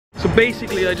So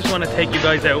basically, I just want to take you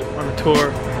guys out on a tour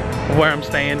of where I'm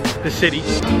staying, the city.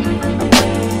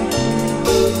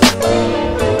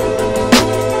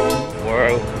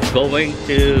 We're going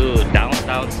to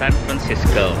downtown San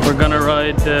Francisco. We're gonna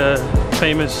ride the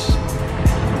famous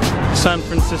San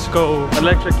Francisco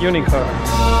electric unicar.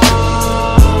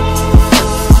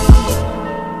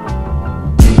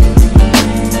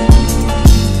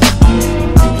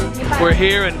 We're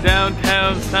here in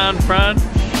downtown San Fran.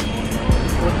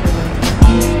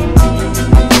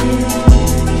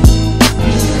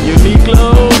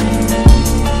 Uniqlo.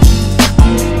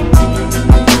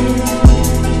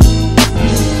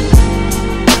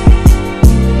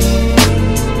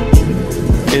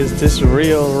 Is this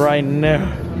real right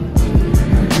now?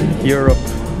 Europe.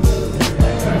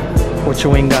 What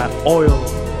you ain't got? Oil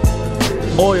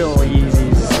Yeezys.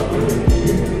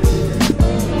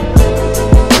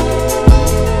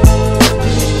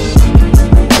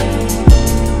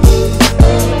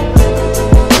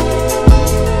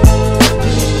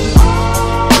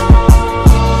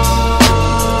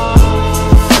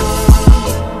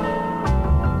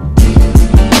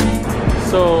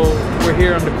 So we're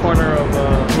here on the corner of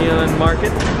Neal and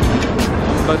Market.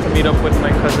 I'm about to meet up with my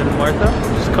cousin Martha.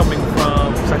 She's coming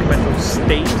from Sacramento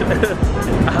State.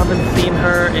 I haven't seen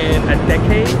her in a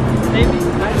decade, maybe.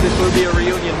 This will be a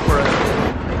reunion for us.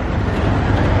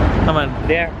 Come on.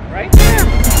 There, right there.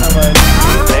 Come on.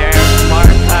 There's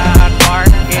Martha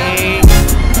parking.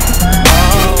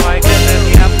 Oh my goodness,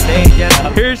 you have stages.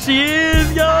 Here she is,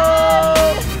 yo!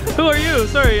 Who are you?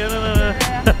 Sorry, no.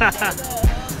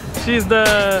 She's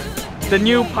the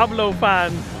new Pablo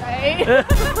fan. Right?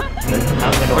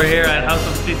 We're here at House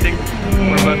of Sisig.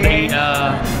 We're about to eat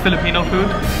Filipino food.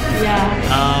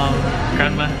 Yeah.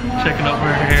 Grandma checking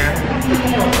over here.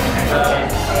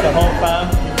 The whole fam.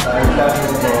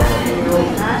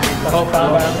 The whole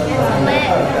fam.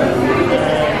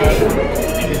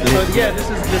 So yeah,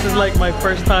 this is like my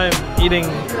first time eating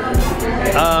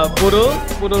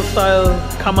budol style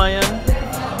kamayan.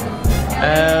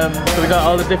 So we got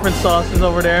all the different sauces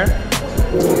over there.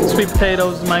 Sweet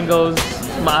potatoes, mangoes,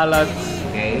 maalats,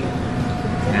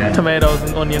 tomatoes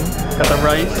and onion. Got the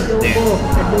rice.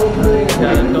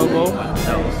 Got adobo.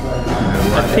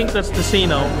 I think that's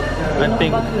tocino. I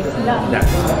think.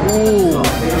 Ooh,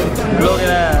 look at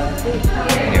that.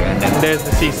 And there's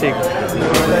the sisig.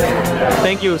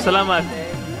 Thank you, salamat.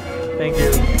 Thank you.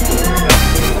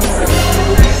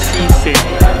 Sisig.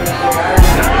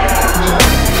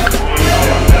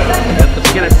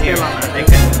 Get a still on that.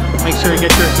 Make sure you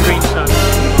get your screenshot.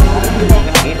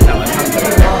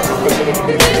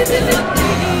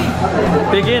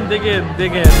 Dig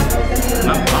in.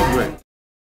 I'm hungry.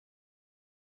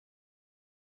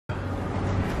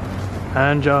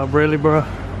 Hand job, really, bro?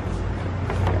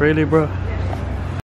 Really, bro?